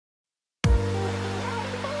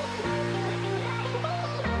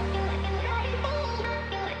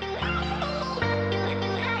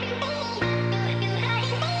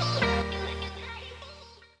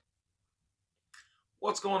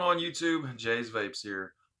What's going on YouTube? Jay's Vapes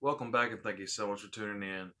here. Welcome back and thank you so much for tuning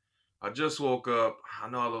in. I just woke up. I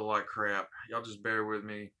know I look like crap. Y'all just bear with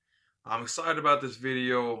me. I'm excited about this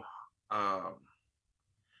video. I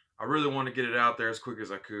really want to get it out there as quick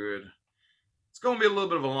as I could. It's going to be a little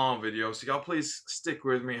bit of a long video, so y'all please stick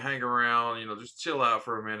with me, hang around, just chill out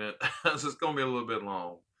for a minute. So it's going to be a little bit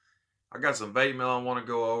long. I got some vape mail I want to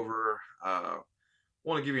go over.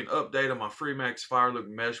 Want to give you an update on my Freemax FireLuke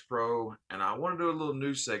Mesh Pro, and I want to do a little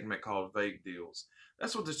new segment called Vape Deals.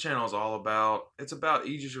 That's what this channel is all about. It's about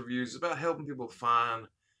e-juice reviews. It's about helping people find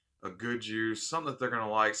a good juice, something that they're going to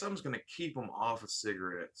like, something that's going to keep them off of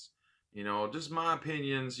cigarettes. Just my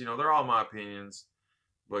opinions. They're all my opinions,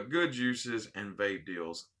 but good juices and vape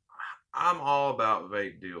deals. I'm all about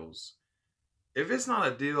vape deals. If it's not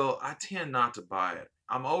a deal, I tend not to buy it.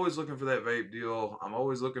 I'm always looking for that vape deal. I'm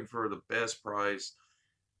always looking for the best price.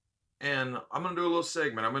 And I'm going to do a little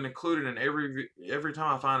segment. I'm going to include it in every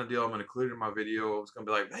time I find a deal, I'm going to include it in my video. It's going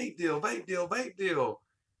to be like, vape deal, vape deal, vape deal.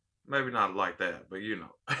 Maybe not like that, but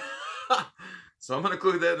So I'm going to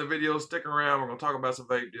include that in the video. Stick around. We're going to talk about some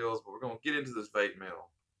vape deals, but we're going to get into this vape mail.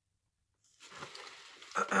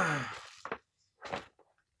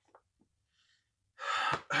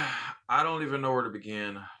 I don't even know where to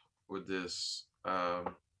begin with this. My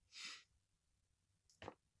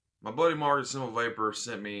buddy Mark at Simple Vapor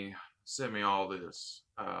sent me all this.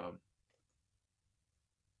 I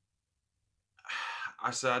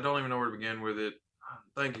said, I don't even know where to begin with it.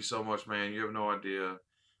 Thank you so much, man. You have no idea.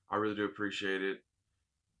 I really do appreciate it.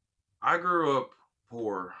 I grew up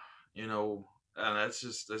poor, and this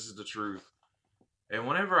is the truth. And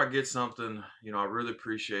whenever I get something, I really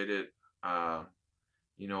appreciate it.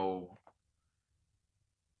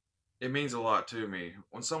 It means a lot to me.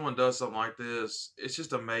 When someone does something like this, it's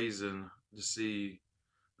just amazing to see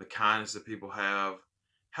the kindness that people have,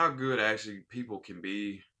 how good actually people can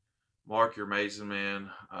be. Mark, you're amazing, man.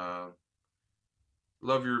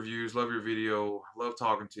 Love your reviews, love your video, love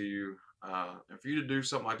talking to you. And for you to do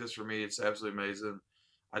something like this for me, it's absolutely amazing.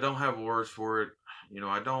 I don't have words for it.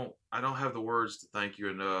 I don't have the words to thank you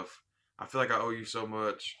enough. I feel like I owe you so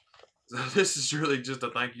much. So this is really just a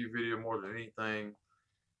thank you video more than anything.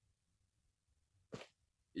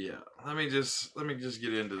 Yeah, let me just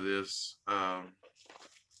get into this.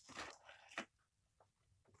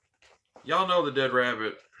 Y'all know the Dead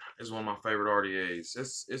Rabbit is one of my favorite RDAs.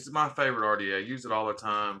 It's my favorite RDA. I use it all the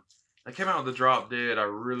time. I came out with the Drop Dead. I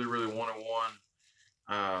really wanted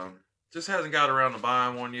one. Just hasn't got around to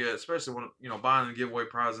buying one yet, especially when buying the giveaway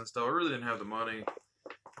prize and stuff. I really didn't have the money.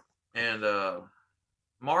 And I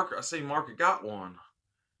see Mark had got one.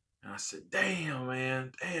 And I said, damn,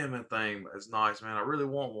 man. Damn, that thing is nice, man. I really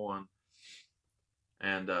want one.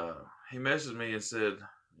 And he messaged me and said,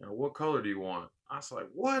 what color do you want? I was like,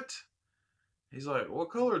 what? He's like, what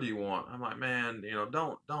color do you want? I'm like, man,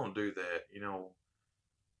 don't do that.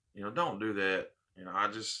 Don't do that.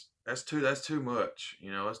 That's too much.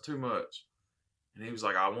 That's too much. And he was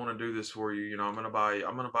like, I want to do this for you. I'm gonna buy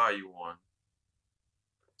you one.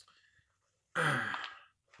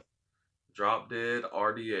 Drop Dead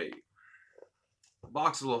RDA. The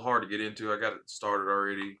box is a little hard to get into. I got it started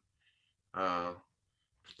already.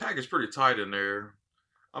 Package pretty tight in there.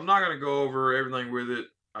 I'm not going to go over everything with it.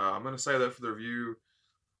 I'm going to say that for the review.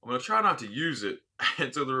 I'm going to try not to use it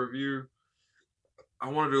until the review. I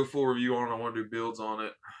want to do a full review on it. I want to do builds on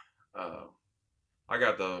it. I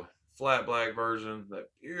got the flat black version. That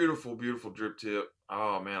beautiful drip tip.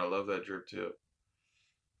 Oh, man, I love that drip tip.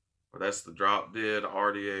 But that's the Drop Dead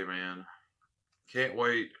RDA, man. Can't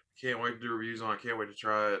wait. Can't wait to do reviews on it. Can't wait to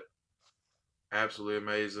try it. Absolutely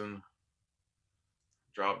amazing.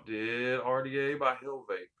 Drop Dead RDA by Hill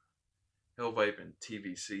Vape and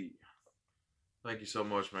TVC. Thank you so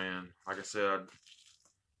much, man. Like I said,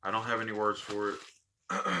 I don't have any words for it.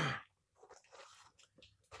 I'm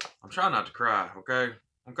trying not to cry, okay?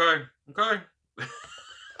 Okay?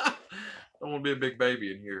 Don't want to be a big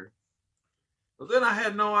baby in here. But then I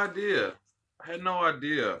had no idea.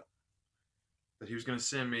 That he was going to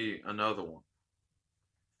send me another one.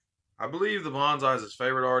 I believe the Bonsai is his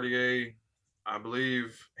favorite RDA. I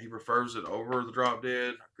believe he prefers it over the Drop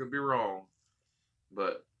Dead. I could be wrong.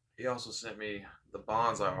 But he also sent me the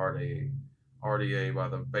Bonsai RDA by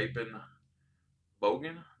the Vaping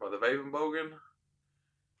Bogan.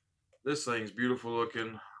 This thing's beautiful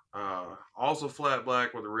looking. Also flat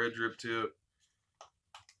black with a red drip tip.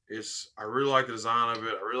 I really like the design of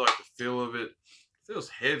it. I really like the feel of it. It feels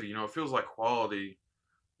heavy, it feels like quality.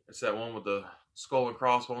 It's that one with the skull and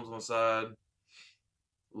crossbones on the side.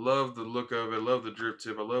 Love the look of it. Love the drip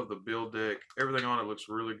tip. I love the build deck. Everything on it looks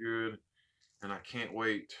really good. And I can't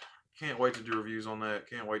wait Can't wait to do reviews on that.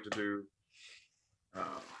 Can't wait to do.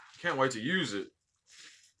 Can't wait to use it.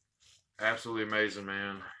 Absolutely amazing,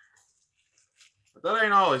 man. But that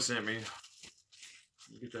ain't all he sent me.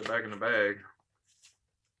 Get that back in the bag.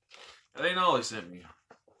 That ain't all he sent me.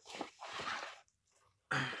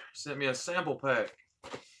 He sent me a sample pack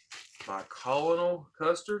by Colonel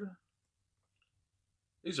Custard.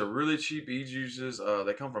 These are really cheap e-juices.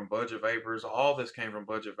 They come from Budget Vapors. All this came from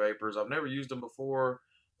Budget Vapors. I've never used them before,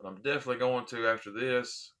 but I'm definitely going to after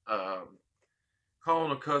this.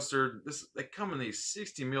 Colonel Custard. They come in these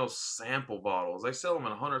 60 ml sample bottles. They sell them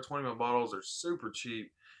in 120 ml bottles. They're super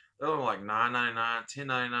cheap. They're only like $9.99,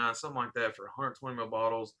 $10.99, something like that for 120 ml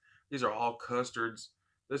bottles. These are all custards.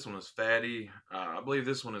 This one is fatty. I believe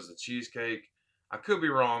this one is a cheesecake. I could be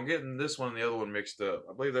wrong. I'm getting this one and the other one mixed up.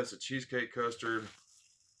 I believe that's a cheesecake custard.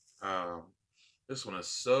 This one is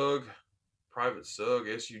Sug, Private Sug,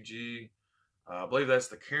 S-U-G. I believe that's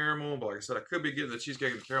the caramel, but like I said, I could be getting the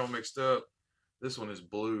cheesecake and the caramel mixed up. This one is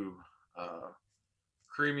blue,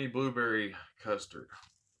 creamy blueberry custard.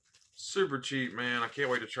 Super cheap, man. I can't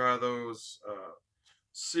wait to try those.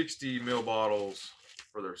 60 ml bottles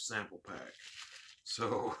for their sample pack.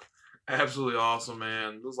 So, absolutely awesome,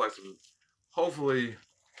 man. Looks like some, hopefully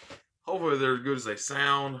they're as good as they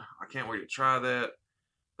sound. I can't wait to try that.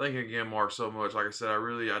 Thank you again, Mark, so much. Like I said,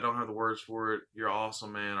 I don't have the words for it. You're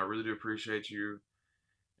awesome, man. I really do appreciate you.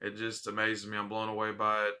 It just amazes me. I'm blown away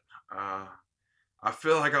by it. I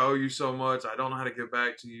feel like I owe you so much. I don't know how to get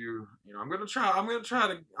back to you. You know, I'm gonna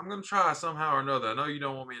try somehow or another. I know you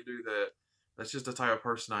don't want me to do that. That's just the type of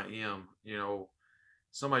person I am. You know,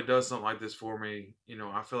 somebody does something like this for me. You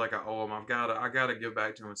know, I feel like I owe them. I gotta give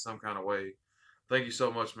back to them in some kind of way. Thank you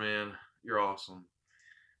so much, man. You're awesome.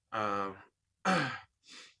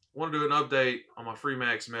 Want to do an update on my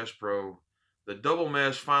FreeMax Mesh Pro. The double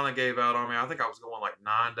mesh finally gave out on me. I think I was going like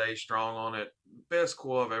 9 days strong on it. Best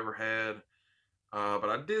coil I've ever had. But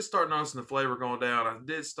I did start noticing the flavor going down.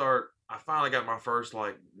 I finally got my first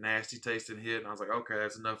like nasty tasting hit, and I was like, okay,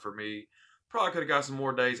 that's enough for me. Probably could have got some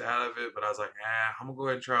more days out of it, but I was like, I'm gonna go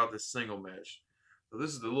ahead and try out this single mesh. So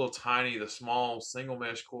this is the small single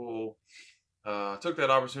mesh coil. Took that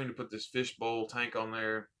opportunity to put this fishbowl tank on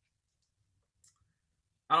there.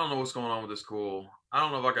 I don't know what's going on with this coil. I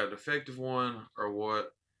don't know if I got a defective one or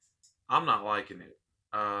what. I'm not liking it.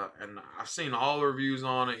 And I've seen all the reviews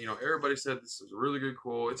on it. You know, everybody said this is a really good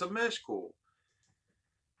coil. It's a mesh coil.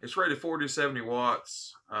 It's rated 40 to 70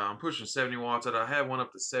 watts. I'm pushing 70 watts. I have one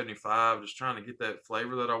up to 75, just trying to get that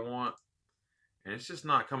flavor that I want. And it's just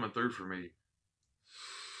not coming through for me.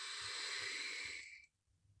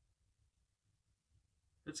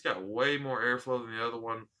 It's got way more airflow than the other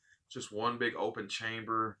one. Just one big open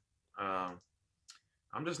chamber. I'm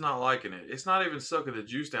just not liking it. It's not even sucking the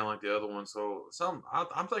juice down like the other one. So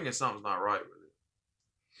I'm thinking something's not right with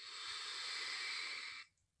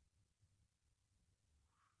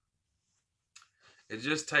it. It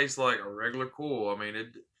just tastes like a regular coil. I mean,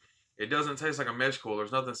 it doesn't taste like a mesh coil.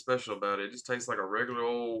 There's nothing special about it. It just tastes like a regular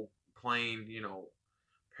old plain, you know,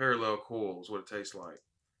 parallel coil is what it tastes like.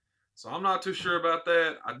 So I'm not too sure about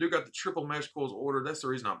that. I do got the triple mesh coils ordered. That's the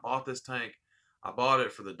reason I bought this tank. I bought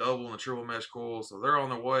it for the double and the triple mesh coils. So they're on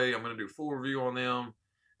their way. I'm going to do a full review on them.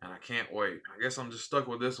 And I can't wait. I guess I'm just stuck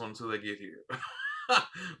with this one until they get here.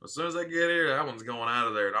 As soon as they get here, that one's going out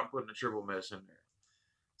of there. And I'm putting the triple mesh in there.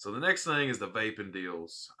 So the next thing is the vaping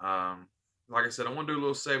deals. Like I said, I want to do a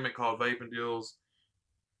little segment called Vaping Deals.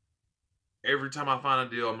 Every time I find a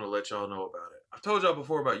deal, I'm going to let y'all know about it. I've told y'all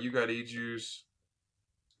before about You Got E-Juice.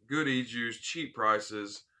 Good e-juice, cheap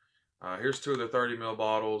prices. Here's 2 of their 30 ml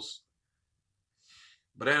bottles.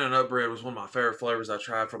 Banana Nut Bread was one of my favorite flavors I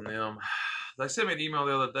tried from them. They sent me an email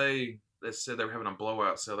the other day that said they were having a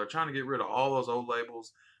blowout sale. They're trying to get rid of all those old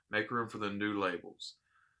labels, make room for the new labels.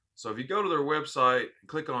 So if you go to their website,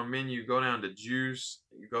 click on menu, go down to juice,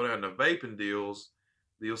 you go down to vaping deals,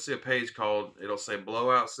 you'll see a page called, it'll say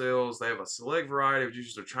blowout sales. They have a select variety of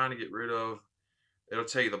juices they're trying to get rid of. It'll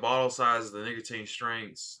tell you the bottle sizes, the nicotine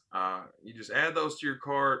strengths. You just add those to your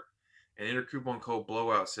cart and enter coupon code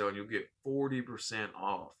blowout sale, and you'll get 40%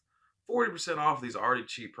 off. 40% off these already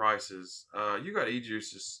cheap prices. You got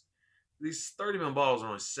e-juices. These 30 ml bottles are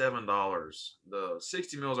only $7. The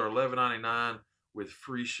 60 mls are $11.99 with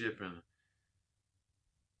free shipping.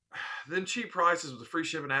 Then cheap prices with the free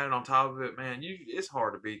shipping added on top of it, man, it's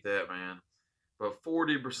hard to beat that, man. But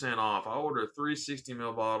 40% off. I ordered 3 60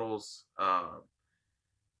 ml bottles.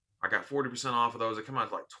 I got 40% off of those. They come out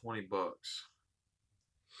to like 20 bucks.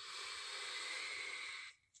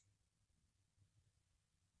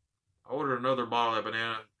 I ordered another bottle of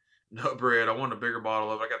Banana Nut Bread. I wanted a bigger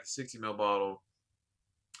bottle of it. I got the 60 ml bottle.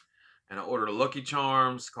 And I ordered a Lucky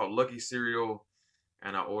Charms called Lucky Cereal,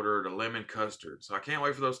 and I ordered a lemon custard. So I can't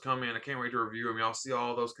wait for those to come in. I can't wait to review them. Y'all see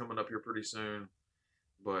all those coming up here pretty soon.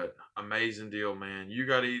 But amazing deal, man. You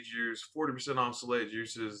Gotta Eat Juice, 40% off select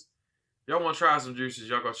juices. Y'all want to try some juices,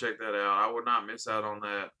 y'all go check that out. I would not miss out on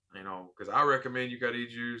that, you know, because I recommend You Gotta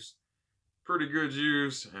Eat Juice. Pretty good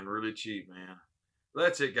juice and really cheap, man.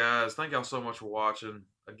 That's it, guys. Thank y'all so much for watching.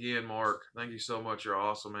 Again, Mark, thank you so much. You're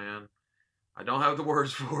awesome, man. I don't have the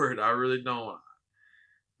words for it. I really don't.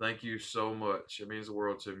 Thank you so much. It means the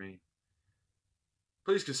world to me.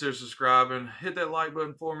 Please consider subscribing. Hit that like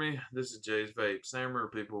button for me. This is Jay's Vape. Same remember,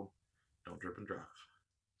 people, don't drip and drive.